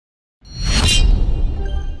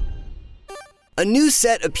A new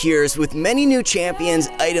set appears with many new champions,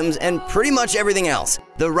 items, and pretty much everything else.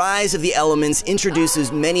 The rise of the elements introduces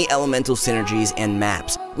many elemental synergies and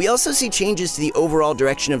maps. We also see changes to the overall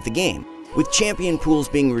direction of the game, with champion pools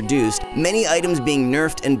being reduced, many items being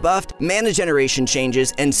nerfed and buffed, mana generation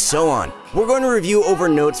changes, and so on. We're going to review over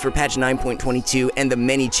notes for patch 9.22 and the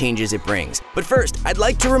many changes it brings. But first, I'd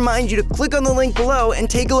like to remind you to click on the link below and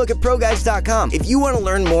take a look at ProGuides.com if you want to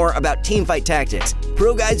learn more about teamfight tactics.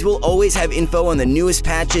 ProGuides will always have info on the newest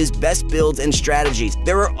patches, best builds, and strategies.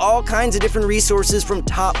 There are all kinds of different resources from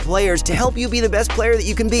top players to help you be the best player that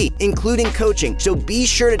you can be, including coaching, so be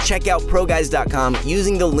sure to check out ProGuides.com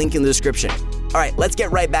using the link in the description. Alright, let's get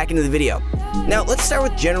right back into the video. Now, let's start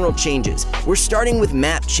with general changes. We're starting with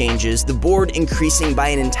map changes, the board increasing by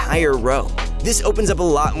an entire row. This opens up a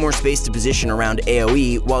lot more space to position around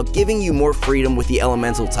AoE while giving you more freedom with the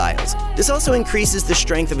elemental tiles. This also increases the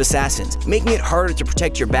strength of assassins, making it harder to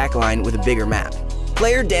protect your backline with a bigger map.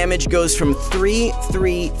 Player damage goes from 3,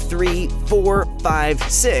 3, 3, 4, 5,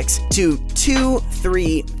 6 to 2,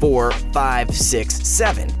 3, 4, 5, 6,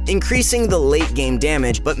 7, increasing the late game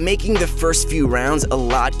damage but making the first few rounds a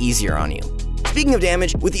lot easier on you. Speaking of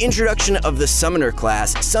damage, with the introduction of the Summoner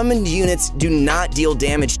class, summoned units do not deal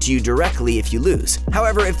damage to you directly if you lose.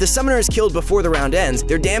 However, if the Summoner is killed before the round ends,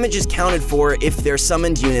 their damage is counted for if their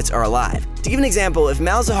summoned units are alive. To give an example, if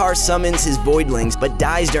Malzahar summons his Voidlings but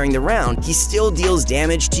dies during the round, he still deals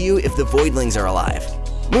damage to you if the Voidlings are alive.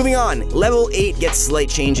 Moving on, level 8 gets slight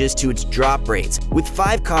changes to its drop rates, with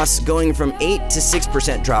 5 costs going from 8 to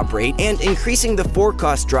 6% drop rate and increasing the 4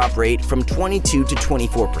 cost drop rate from 22 to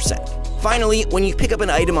 24%. Finally, when you pick up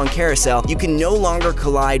an item on Carousel, you can no longer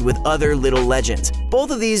collide with other little legends,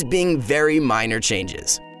 both of these being very minor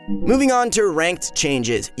changes. Moving on to ranked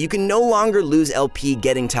changes, you can no longer lose LP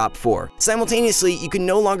getting top 4. Simultaneously, you can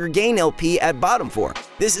no longer gain LP at bottom 4.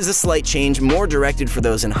 This is a slight change more directed for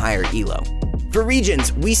those in higher elo. For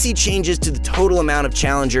regions, we see changes to the total amount of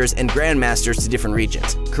challengers and grandmasters to different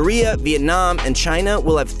regions. Korea, Vietnam, and China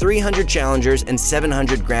will have 300 challengers and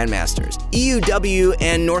 700 grandmasters. EUW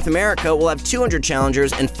and North America will have 200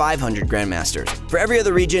 challengers and 500 grandmasters. For every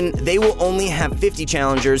other region, they will only have 50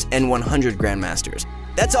 challengers and 100 grandmasters.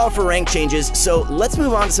 That's all for rank changes, so let's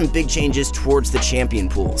move on to some big changes towards the champion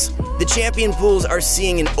pools. The champion pools are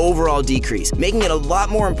seeing an overall decrease, making it a lot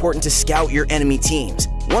more important to scout your enemy teams.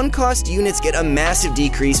 1 cost units get a massive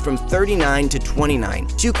decrease from 39 to 29.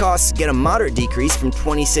 2 costs get a moderate decrease from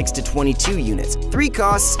 26 to 22 units. 3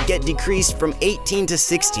 costs get decreased from 18 to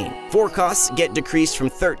 16. 4 costs get decreased from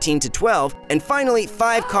 13 to 12. And finally,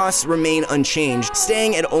 5 costs remain unchanged,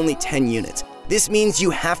 staying at only 10 units. This means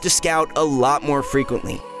you have to scout a lot more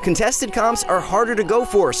frequently. Contested comps are harder to go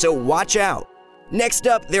for, so watch out. Next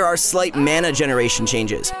up, there are slight mana generation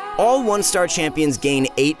changes. All 1-star champions gain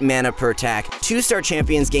 8 mana per attack, 2-star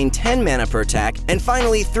champions gain 10 mana per attack, and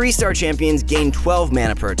finally 3-star champions gain 12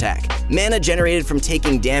 mana per attack. Mana generated from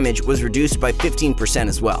taking damage was reduced by 15%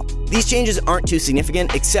 as well. These changes aren't too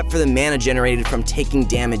significant except for the mana generated from taking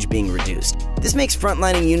damage being reduced. This makes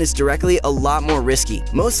frontlining units directly a lot more risky,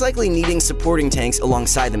 most likely needing supporting tanks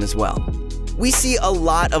alongside them as well. We see a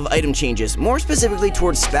lot of item changes, more specifically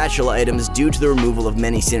towards spatula items due to the removal of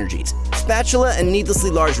many synergies. Spatula and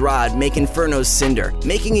Needlessly Large Rod make Inferno's Cinder,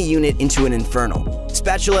 making a unit into an Infernal.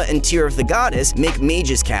 Spatula and Tear of the Goddess make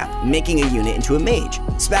Mage's Cap, making a unit into a Mage.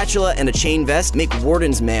 Spatula and a Chain Vest make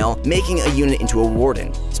Warden's Mail, making a unit into a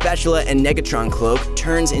Warden. Spatula and Negatron Cloak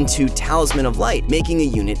turns into Talisman of Light, making a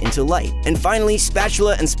unit into Light. And finally,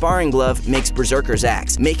 Spatula and Sparring Glove makes Berserker's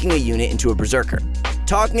Axe, making a unit into a Berserker.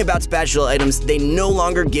 Talking about spatula items, they no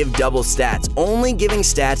longer give double stats, only giving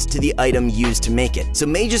stats to the item used to make it. So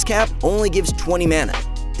Mage's Cap only gives 20 mana.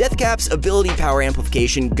 Deathcap's ability power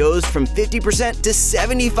amplification goes from 50% to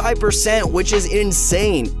 75%, which is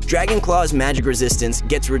insane. Dragonclaw's magic resistance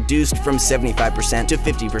gets reduced from 75% to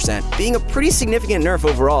 50%, being a pretty significant nerf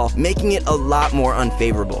overall, making it a lot more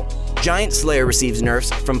unfavorable. Giant Slayer receives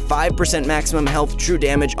nerfs from 5% maximum health true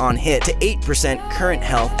damage on hit to 8% current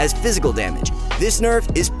health as physical damage. This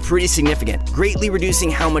nerf is pretty significant, greatly reducing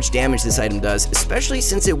how much damage this item does, especially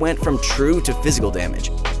since it went from true to physical damage.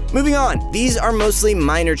 Moving on, these are mostly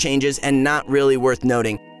minor changes and not really worth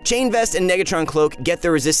noting. Chain Vest and Negatron Cloak get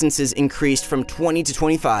their resistances increased from 20 to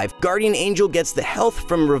 25. Guardian Angel gets the health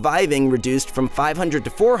from reviving reduced from 500 to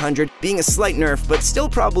 400, being a slight nerf, but still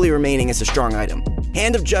probably remaining as a strong item.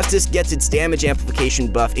 Hand of Justice gets its damage amplification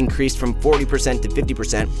buff increased from 40% to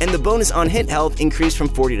 50%, and the bonus on hit health increased from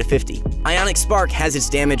 40 to 50. Ionic Spark has its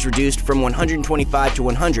damage reduced from 125 to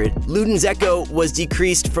 100. Luden's Echo was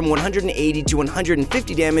decreased from 180 to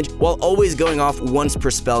 150 damage while always going off once per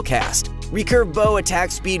spell cast. Recurve Bow attack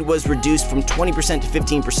speed was reduced from 20% to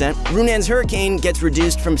 15%. Runaan's Hurricane gets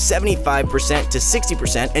reduced from 75% to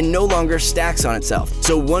 60% and no longer stacks on itself.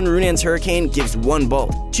 So 1 Runaan's Hurricane gives 1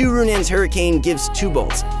 bolt. 2 Runaan's Hurricane gives 2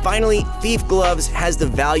 bolts. Finally, Thief Gloves has the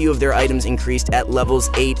value of their items increased at levels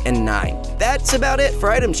 8 and 9. That's about it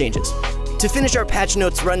for item changes. To finish our patch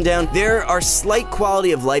notes rundown, there are slight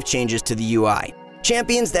quality of life changes to the UI.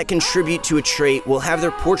 Champions that contribute to a trait will have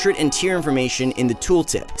their portrait and tier information in the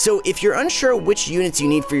tooltip. So if you're unsure which units you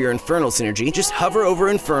need for your Infernal synergy, just hover over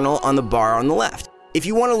Infernal on the bar on the left. If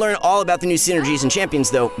you want to learn all about the new synergies and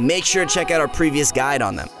champions though, make sure to check out our previous guide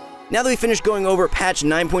on them. Now that we finished going over patch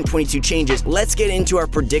 9.22 changes, let's get into our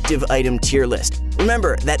predictive item tier list.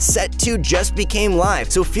 Remember that set 2 just became live,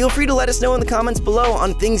 so feel free to let us know in the comments below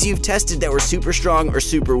on things you've tested that were super strong or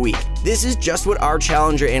super weak. This is just what our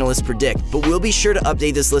challenger analysts predict, but we'll be sure to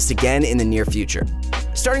update this list again in the near future.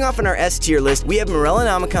 Starting off in our S tier list, we have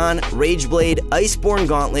Morrocrux, Rageblade, Iceborne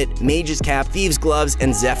Gauntlet, Mage's Cap, Thieves Gloves,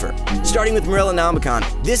 and Zephyr. Starting with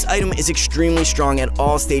Morrocrux, this item is extremely strong at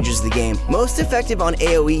all stages of the game, most effective on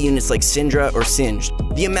AoE units like Syndra or Singed.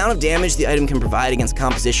 The amount of damage the item can provide against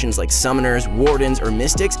compositions like Summoners, Wardens, or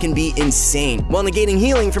Mystics can be insane, while negating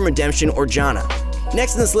healing from Redemption or Janna.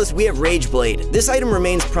 Next in this list, we have Rageblade. This item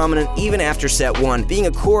remains prominent even after set 1, being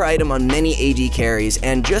a core item on many AD carries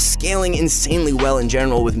and just scaling insanely well in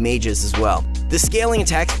general with mages as well. The scaling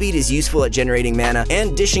attack speed is useful at generating mana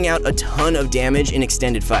and dishing out a ton of damage in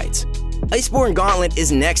extended fights. Iceborne Gauntlet is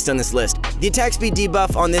next on this list. The attack speed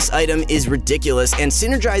debuff on this item is ridiculous and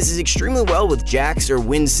synergizes extremely well with Jax or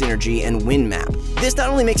Wind Synergy and Wind Map. This not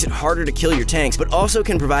only makes it harder to kill your tanks, but also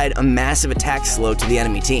can provide a massive attack slow to the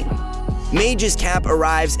enemy team. Mage's Cap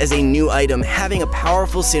arrives as a new item, having a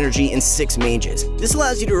powerful synergy in 6 mages. This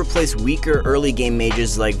allows you to replace weaker early game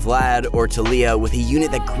mages like Vlad or Talia with a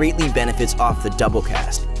unit that greatly benefits off the double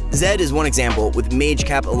cast. Zed is one example, with Mage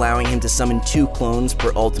Cap allowing him to summon 2 clones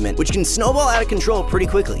per ultimate, which can snowball out of control pretty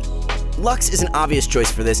quickly. Lux is an obvious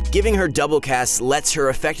choice for this, giving her double cast lets her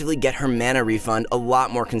effectively get her mana refund a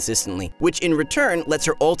lot more consistently, which in return lets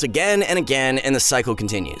her ult again and again, and the cycle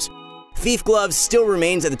continues. Thief Gloves still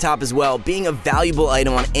remains at the top as well, being a valuable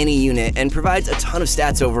item on any unit and provides a ton of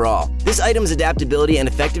stats overall. This item's adaptability and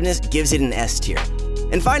effectiveness gives it an S tier.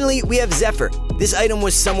 And finally, we have Zephyr. This item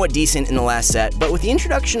was somewhat decent in the last set, but with the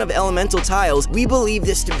introduction of elemental tiles, we believe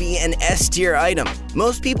this to be an S tier item.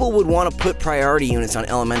 Most people would want to put priority units on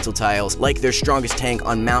elemental tiles, like their strongest tank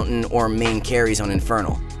on mountain or main carries on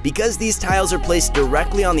infernal. Because these tiles are placed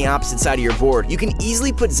directly on the opposite side of your board, you can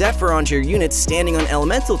easily put Zephyr onto your units standing on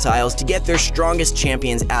elemental tiles to get their strongest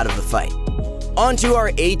champions out of the fight. On to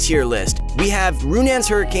our A tier list. We have Runaan's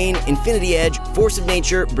Hurricane, Infinity Edge, Force of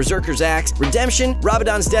Nature, Berserker's Axe, Redemption,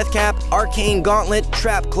 Rabadon's Death Cap, Arcane Gauntlet,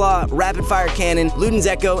 Trap Claw, Rapid Fire Cannon, Luden's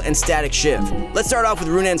Echo, and Static Shiv. Let's start off with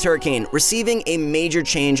Runaan's Hurricane, receiving a major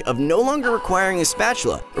change of no longer requiring a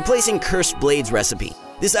spatula, replacing Cursed Blade's recipe.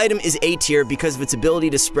 This item is A tier because of its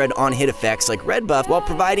ability to spread on-hit effects like Red Buff while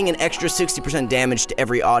providing an extra 60% damage to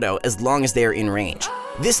every auto as long as they are in range.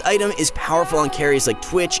 This item is powerful on carries like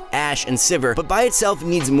Twitch, Ashe, and Sivir, but by itself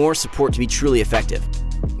needs more support to be truly effective.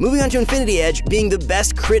 Moving on to Infinity Edge, being the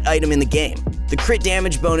best crit item in the game. The crit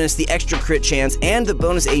damage bonus, the extra crit chance, and the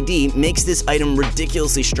bonus AD makes this item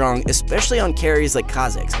ridiculously strong, especially on carries like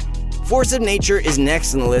Kha'Zix. Force of Nature is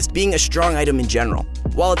next on the list, being a strong item in general.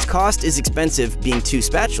 While its cost is expensive, being 2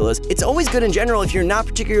 spatulas, it's always good in general if you're not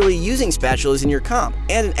particularly using spatulas in your comp,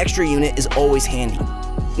 and an extra unit is always handy.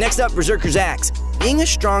 Next up, Berserker's Axe. Being a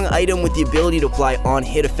strong item with the ability to apply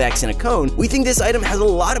on-hit effects in a cone, we think this item has a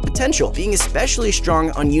lot of potential, being especially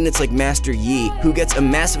strong on units like Master Yi, who gets a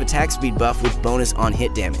massive attack speed buff with bonus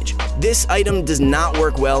on-hit damage. This item does not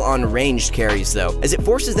work well on ranged carries though, as it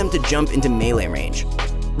forces them to jump into melee range.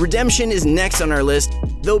 Redemption is next on our list.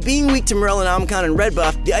 Though being weak to Morrocrux and Red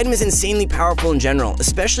Buff, the item is insanely powerful in general,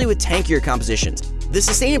 especially with tankier compositions. The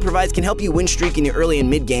sustain it provides can help you win streak in the early and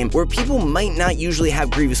mid game where people might not usually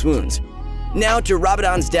have grievous wounds. Now to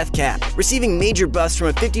Rabadon's Death Cap, receiving major buffs from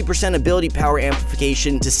a 50% ability power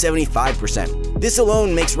amplification to 75%. This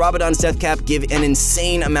alone makes Rabadon's Death Cap give an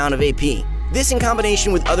insane amount of AP. This in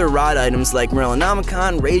combination with other rod items like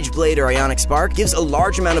Morrocrux, Rageblade, or Ionic Spark gives a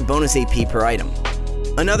large amount of bonus AP per item.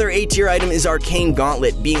 Another A tier item is Arcane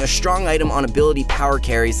Gauntlet, being a strong item on ability power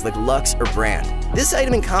carries like Lux or Brand. This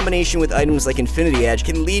item in combination with items like Infinity Edge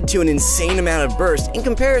can lead to an insane amount of burst in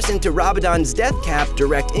comparison to Rabadon's Death Cap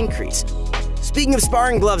direct increase. Speaking of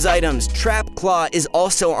sparring gloves items, Trap Claw is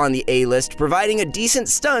also on the A list, providing a decent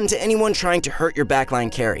stun to anyone trying to hurt your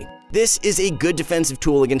backline carry. This is a good defensive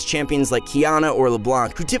tool against champions like Kiana or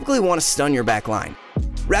LeBlanc, who typically want to stun your backline.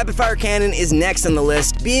 Rapid Fire Cannon is next on the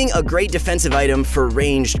list, being a great defensive item for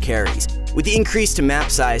ranged carries. With the increase to map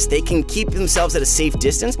size, they can keep themselves at a safe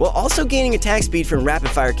distance while also gaining attack speed from Rapid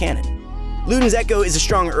Fire Cannon. Luden's Echo is a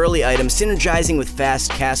strong early item, synergizing with fast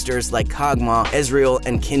casters like Kog'Maw, Ezreal,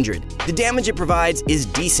 and Kindred. The damage it provides is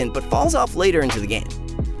decent, but falls off later into the game.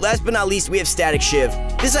 Last but not least, we have Static Shiv.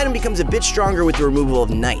 This item becomes a bit stronger with the removal of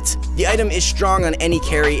Knights. The item is strong on any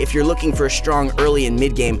carry if you're looking for a strong early and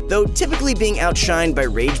mid game, though typically being outshined by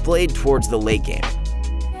Rageblade towards the late game.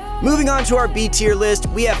 Moving on to our B tier list,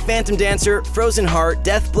 we have Phantom Dancer, Frozen Heart,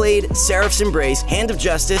 Deathblade, Seraph's Embrace, Hand of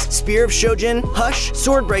Justice, Spear of Shojin, Hush,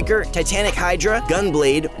 Swordbreaker, Titanic Hydra,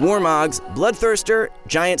 Gunblade, Warmogs, Bloodthirster,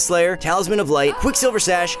 Giant Slayer, Talisman of Light, Quicksilver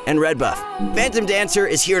Sash, and Red Buff. Phantom Dancer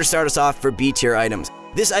is here to start us off for B tier items.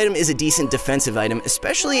 This item is a decent defensive item,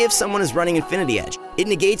 especially if someone is running Infinity Edge. It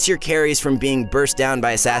negates your carries from being burst down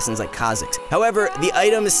by assassins like Kha'Zix. However, the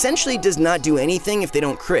item essentially does not do anything if they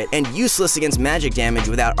don't crit, and useless against magic damage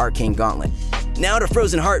without Arcane Gauntlet. Now to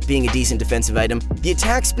Frozen Heart being a decent defensive item, the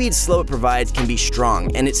attack speed slow it provides can be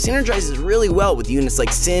strong, and it synergizes really well with units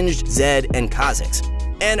like Singed, Zed, and Kha'Zix.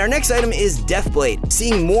 And our next item is Deathblade,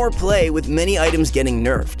 seeing more play with many items getting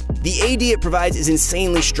nerfed. The AD it provides is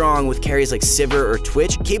insanely strong with carries like Sivir or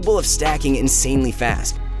Twitch, capable of stacking insanely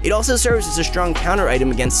fast. It also serves as a strong counter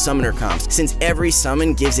item against summoner comps, since every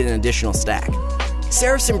summon gives it an additional stack.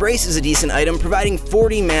 Seraph's Embrace is a decent item, providing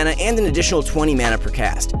 40 mana and an additional 20 mana per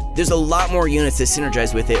cast. There's a lot more units that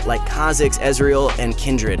synergize with it, like Kha'Zix, Ezreal, and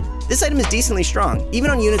Kindred. This item is decently strong,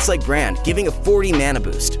 even on units like Brand, giving a 40 mana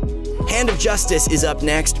boost. Hand of Justice is up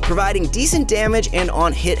next, providing decent damage and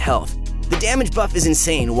on-hit health. The damage buff is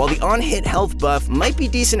insane, while the on-hit health buff might be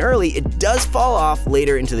decent early, it does fall off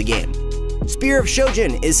later into the game. Spear of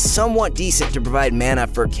Shojin is somewhat decent to provide mana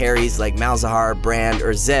for carries like Malzahar, Brand,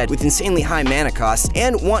 or Zed with insanely high mana costs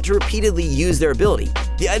and want to repeatedly use their ability.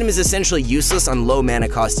 The item is essentially useless on low mana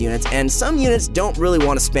cost units, and some units don't really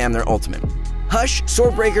want to spam their ultimate. Hush,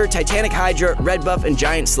 Swordbreaker, Titanic Hydra, Red Buff, and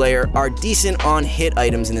Giant Slayer are decent on-hit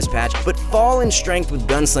items in this patch, but fall in strength with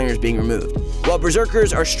Gunslingers being removed. While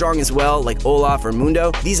Berserkers are strong as well, like Olaf or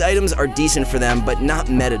Mundo, these items are decent for them, but not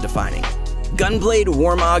meta-defining. Gunblade,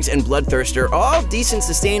 Warmogs, and Bloodthirster are all decent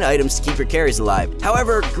sustain items to keep your carries alive.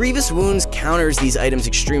 However, Grievous Wounds counters these items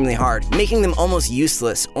extremely hard, making them almost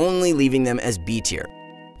useless, only leaving them as B tier.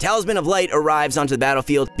 Talisman of Light arrives onto the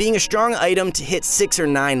battlefield, being a strong item to hit 6 or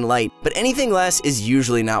 9 light, but anything less is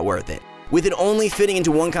usually not worth it. With it only fitting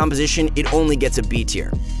into one composition, it only gets a B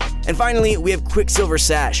tier. And finally, we have Quicksilver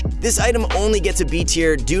Sash. This item only gets a B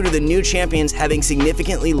tier due to the new champions having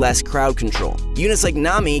significantly less crowd control. Units like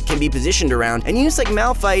Nami can be positioned around, and units like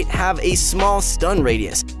Malphite have a small stun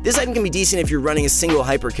radius. This item can be decent if you're running a single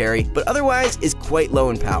hyper carry, but otherwise is quite low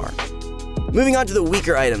in power. Moving on to the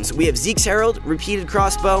weaker items, we have Zeke's Herald, Repeated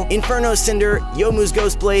Crossbow, Inferno Cinder, Youmuu's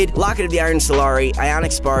Ghostblade, Locket of the Iron Solari,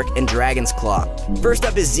 Ionic Spark, and Dragon's Claw. First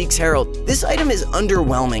up is Zeke's Herald. This item is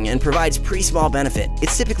underwhelming and provides pretty small benefit.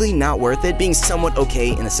 It's typically not worth it, being somewhat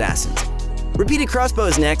okay in Assassins. Repeated Crossbow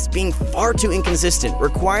is next, being far too inconsistent,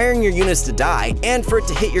 requiring your units to die, and for it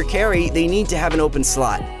to hit your carry, they need to have an open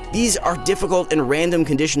slot. These are difficult and random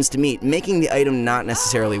conditions to meet, making the item not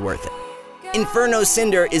necessarily worth it. Inferno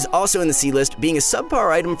Cinder is also in the C list, being a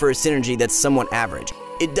subpar item for a synergy that's somewhat average.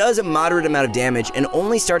 It does a moderate amount of damage and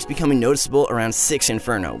only starts becoming noticeable around 6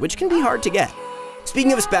 Inferno, which can be hard to get.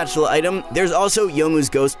 Speaking of a spatula item, there's also Youmuu's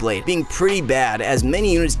Ghostblade, being pretty bad as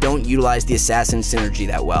many units don't utilize the Assassin synergy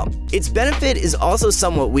that well. Its benefit is also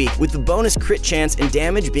somewhat weak, with the bonus crit chance and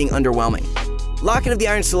damage being underwhelming. Locket of the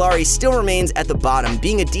Iron Solari still remains at the bottom,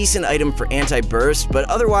 being a decent item for anti-burst, but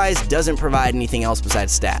otherwise doesn't provide anything else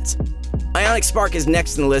besides stats. Ionic Spark is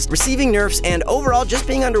next in the list, receiving nerfs and overall just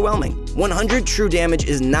being underwhelming. 100 true damage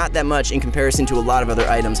is not that much in comparison to a lot of other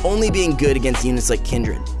items, only being good against units like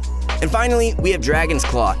Kindred. And finally, we have Dragon's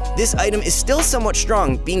Claw. This item is still somewhat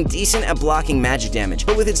strong, being decent at blocking magic damage,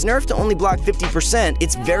 but with its nerf to only block 50%,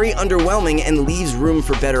 it's very underwhelming and leaves room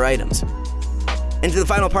for better items. And to the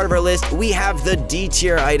final part of our list, we have the D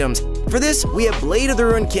tier items. For this, we have Blade of the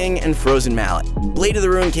Ruined King and Frozen Mallet. Blade of the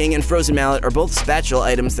Ruined King and Frozen Mallet are both spatula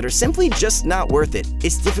items that are simply just not worth it.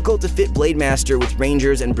 It's difficult to fit BladeMaster with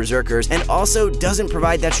Rangers and Berserkers, and also doesn't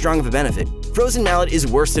provide that strong of a benefit. Frozen Mallet is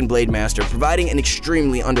worse than BladeMaster, providing an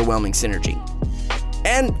extremely underwhelming synergy.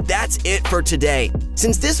 And that's it for today.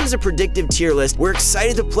 Since this was a predictive tier list, we're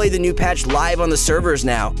excited to play the new patch live on the servers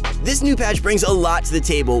now. This new patch brings a lot to the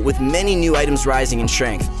table, with many new items rising in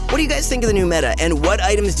strength. What do you guys think of the new meta, and what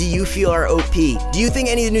items do you feel are OP? Do you think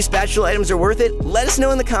any of the new spatula items are worth it? Let us know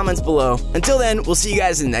in the comments below. Until then, we'll see you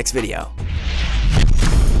guys in the next video.